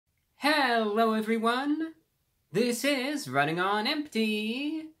Hello everyone! This is Running on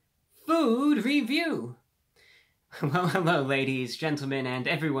Empty Food Review! Well, hello ladies, gentlemen, and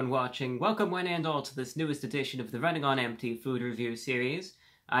everyone watching. Welcome one and all to this newest edition of the Running on Empty Food Review series.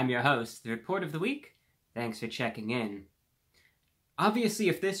 I'm your host, The Report of the Week. Thanks for checking in. Obviously,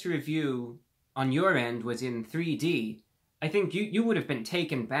 if this review on your end was in 3D, I think you would have been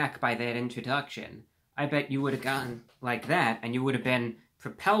taken back by that introduction. I bet you would have gone like that, and you would have been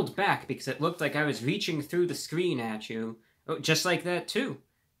propelled back because it looked like I was reaching through the screen at you. Oh, just like that, too.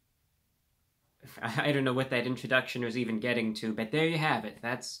 I don't know what that introduction was even getting to, but there you have it.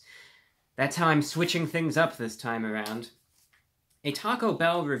 That's how I'm switching things up this time around. A Taco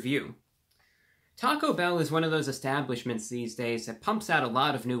Bell review. Taco Bell is one of those establishments these days that pumps out a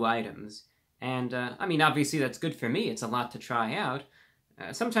lot of new items. And, I mean, obviously that's good for me. It's a lot to try out.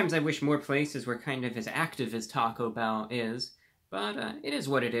 Sometimes I wish more places were kind of as active as Taco Bell is. But it is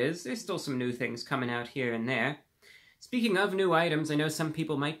what it is. There's still some new things coming out here and there. Speaking of new items, I know some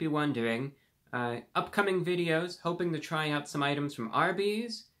people might be wondering, upcoming videos, hoping to try out some items from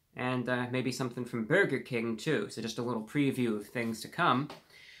Arby's, and maybe something from Burger King too, so just a little preview of things to come.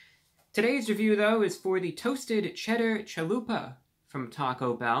 Today's review, though, is for the Toasted Cheddar Chalupa from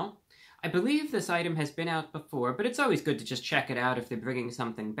Taco Bell. I believe this item has been out before, but it's always good to just check it out if they're bringing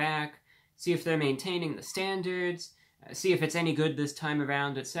something back, see if they're maintaining the standards, see if it's any good this time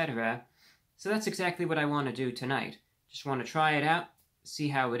around, etc. So that's exactly what I want to do tonight. Just want to try it out, see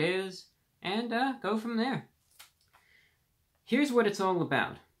how it is, and go from there. Here's what it's all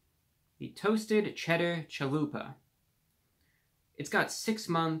about. The Toasted Cheddar Chalupa. It's got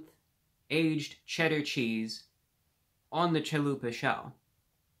 6-month aged cheddar cheese on the chalupa shell.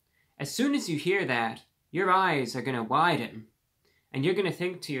 As soon as you hear that, your eyes are going to widen, and you're going to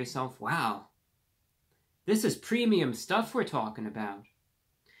think to yourself, wow, this is premium stuff we're talking about.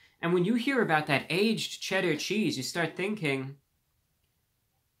 And when you hear about that aged cheddar cheese, you start thinking,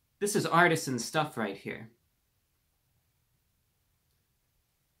 this is artisan stuff right here.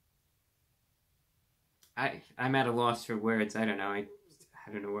 I'm at a loss for words. I don't know. I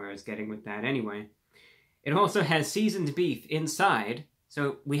don't know where I was getting with that. Anyway, it also has seasoned beef inside.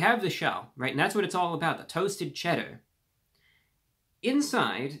 So we have the shell, right? And that's what it's all about, the toasted cheddar.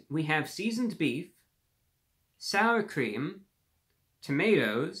 Inside, we have seasoned beef, sour cream,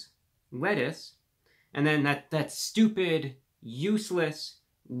 tomatoes, lettuce, and then that stupid, useless,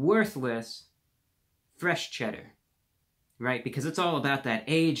 worthless fresh cheddar, right? Because it's all about that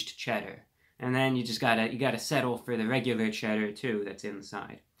aged cheddar. And then you gotta settle for the regular cheddar too that's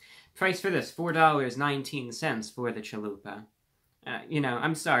inside. Price for this, $4.19 for the chalupa. You know,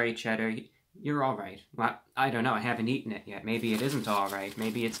 I'm sorry, cheddar. You're all right. Well, I don't know. I haven't eaten it yet. Maybe it isn't all right.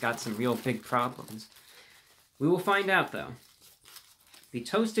 Maybe it's got some real big problems. We will find out, though. The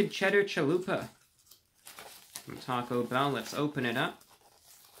Toasted Cheddar Chalupa from Taco Bell. Let's open it up.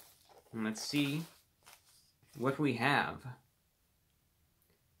 And let's see what we have.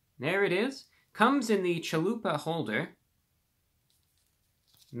 There it is. Comes in the chalupa holder.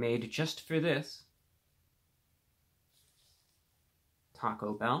 Made just for this.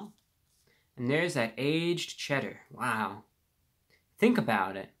 Taco Bell. And there's that aged cheddar. Wow. Think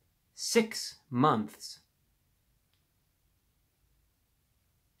about it. 6 months.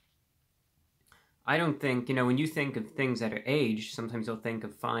 I don't think, you know, when you think of things that are aged, sometimes you'll think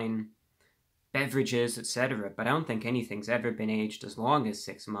of fine beverages, etc. But I don't think anything's ever been aged as long as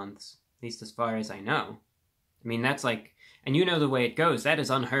 6 months, at least as far as I know. I mean, that's like, and you know the way it goes, that is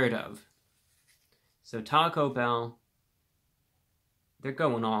unheard of. So Taco Bell, they're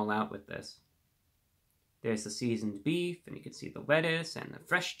going all out with this. There's the seasoned beef, and you can see the lettuce, and the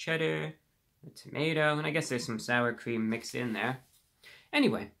fresh cheddar, the tomato, and I guess there's some sour cream mixed in there.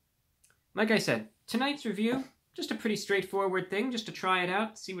 Anyway, like I said, tonight's review, just a pretty straightforward thing, just to try it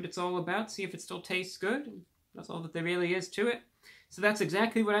out, see what it's all about, see if it still tastes good, and that's all that there really is to it. So that's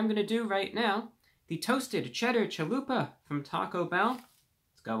exactly what I'm going to do right now. The Toasted Cheddar Chalupa from Taco Bell.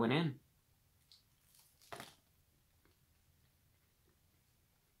 It's going in.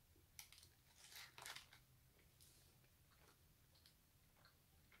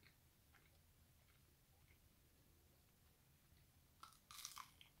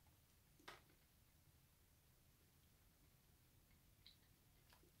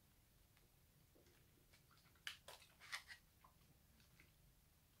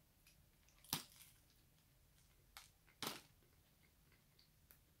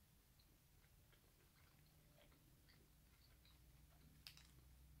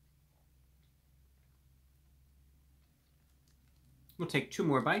 We'll take 2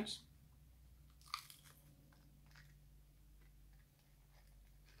 more bites.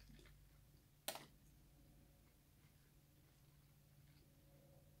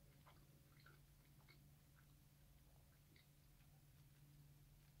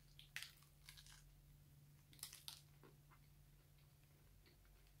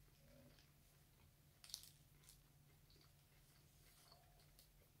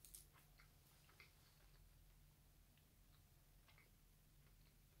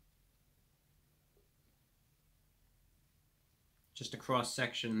 just a cross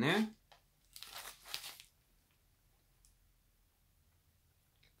section there.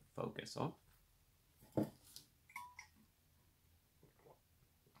 Focus off.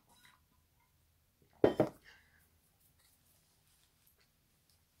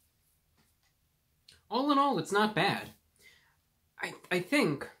 All in all, it's not bad. I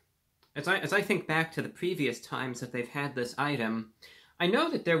think, as I think back to the previous times that they've had this item, I know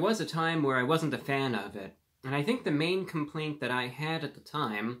that there was a time where I wasn't a fan of it. And I think the main complaint that I had at the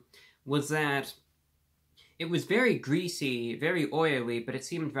time was that it was very greasy, very oily, but it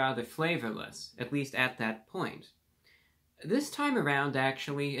seemed rather flavorless, at least at that point. This time around,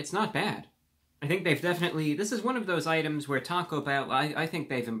 actually, it's not bad. I think they've definitely... This is one of those items where Taco Bell, I think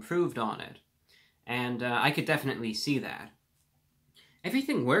they've improved on it. And I could definitely see that.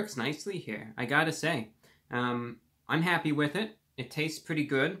 Everything works nicely here, I gotta say. I'm happy with it. It tastes pretty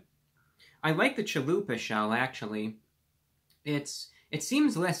good. I like the chalupa shell, actually. It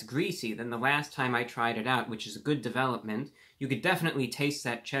seems less greasy than the last time I tried it out, which is a good development. You could definitely taste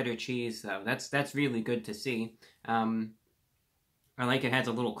that cheddar cheese, though. That's really good to see. I like it has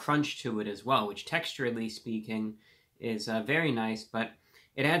a little crunch to it as well, which texturally speaking is very nice, but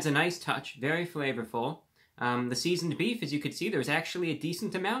it adds a nice touch, very flavorful. The seasoned beef, as you could see, there's actually a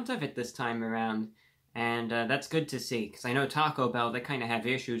decent amount of it this time around. And that's good to see, because I know Taco Bell, they kind of have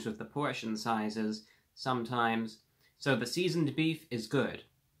issues with the portion sizes sometimes. So the seasoned beef is good.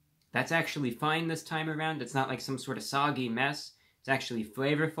 That's actually fine this time around. It's not like some sort of soggy mess. It's actually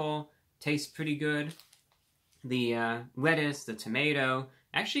flavorful, tastes pretty good. The lettuce, the tomato,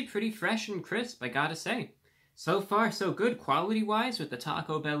 actually pretty fresh and crisp, I gotta say. So far, so good. Quality-wise, with the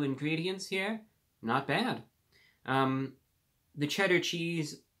Taco Bell ingredients here, not bad. The cheddar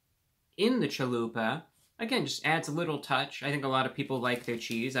cheese in the chalupa, again, just adds a little touch. I think a lot of people like their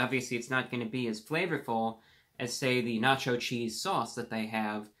cheese. Obviously, it's not going to be as flavorful as, say, the nacho cheese sauce that they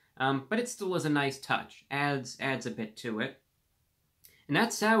have, but it still is a nice touch. Adds a bit to it. And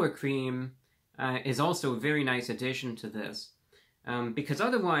that sour cream is also a very nice addition to this. Because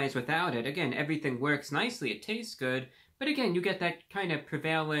otherwise, without it, again, everything works nicely, it tastes good, but again, you get that kind of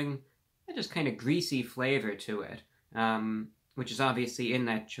prevailing, just kind of greasy flavor to it, which is obviously in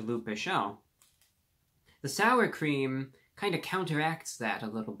that chalupa shell. The sour cream kind of counteracts that a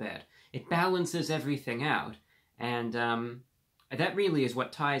little bit. It balances everything out, and that really is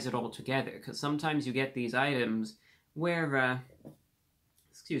what ties it all together, because sometimes you get these items where,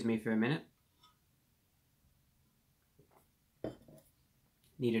 excuse me for a minute,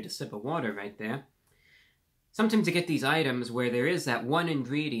 needed a sip of water right there. Sometimes you get these items where there is that one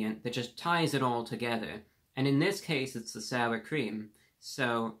ingredient that just ties it all together. And in this case, it's the sour cream.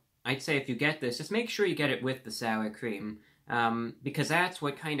 So I'd say if you get this, just make sure you get it with the sour cream. Because that's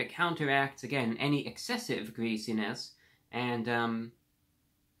what kind of counteracts, again, any excessive greasiness. And,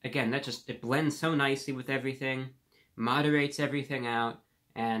 again, it blends so nicely with everything, moderates everything out.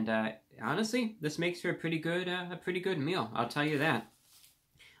 And, honestly, this makes for a pretty good meal. I'll tell you that.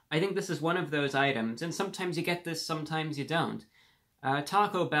 I think this is one of those items, and sometimes you get this, sometimes you don't.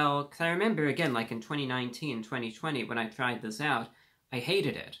 Taco Bell, because I remember, again, like in 2019, 2020, when I tried this out, I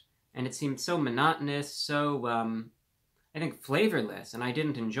hated it. And it seemed so monotonous, so, I think, flavorless, and I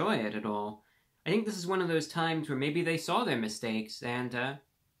didn't enjoy it at all. I think this is one of those times where maybe they saw their mistakes, and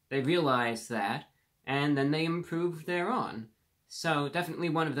they realized that, and then they improved thereon. So, definitely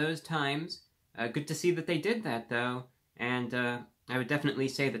one of those times. Good to see that they did that, though, and, I would definitely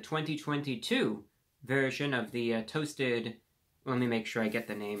say the 2022 version of the toasted... Let me make sure I get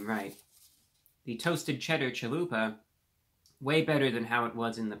the name right. The Toasted Cheddar Chalupa, way better than how it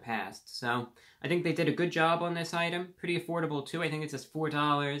was in the past. So, I think they did a good job on this item. Pretty affordable, too. I think it's just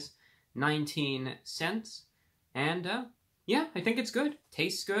 $4.19. And, yeah, I think it's good.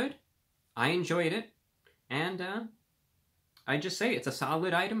 Tastes good. I enjoyed it. And, I just say it's a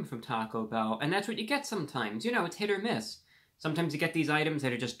solid item from Taco Bell. And that's what you get sometimes. You know, it's hit or miss. Sometimes you get these items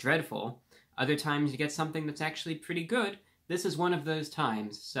that are just dreadful. Other times you get something that's actually pretty good. This is one of those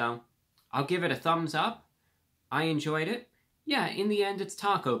times, so I'll give it a thumbs up. I enjoyed it. Yeah, in the end, it's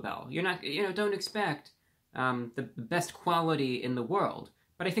Taco Bell. You're not, don't expect the best quality in the world.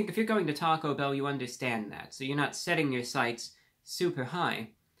 But I think if you're going to Taco Bell, you understand that. So you're not setting your sights super high.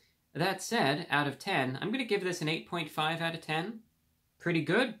 That said, out of 10, I'm going to give this an 8.5 out of 10. Pretty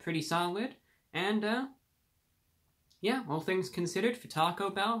good, pretty solid. And, yeah, all things considered for Taco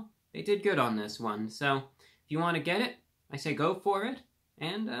Bell, they did good on this one. So if you want to get it, I say go for it.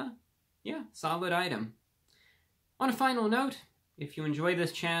 And, yeah, solid item. On a final note, if you enjoy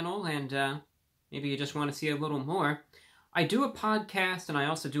this channel and maybe you just want to see a little more, I do a podcast and I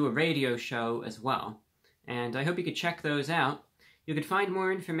also do a radio show as well. And I hope you could check those out. You could find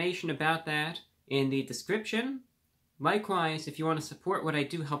more information about that in the description. Likewise, if you want to support what I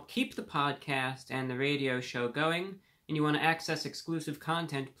do, help keep the podcast and the radio show going, and you want to access exclusive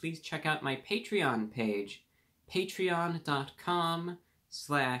content, please check out my Patreon page,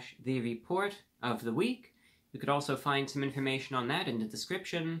 patreon.com/TheReportOfTheWeek. You could also find some information on that in the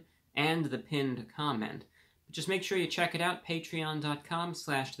description and the pinned comment. But just make sure you check it out,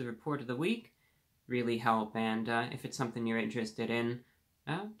 patreon.com/TheReportOfTheWeek. Really help, and if it's something you're interested in,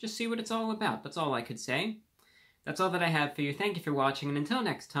 just see what it's all about. That's all I could say. That's all that I have for you. Thank you for watching, and until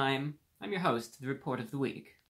next time, I'm your host, The Report of the Week.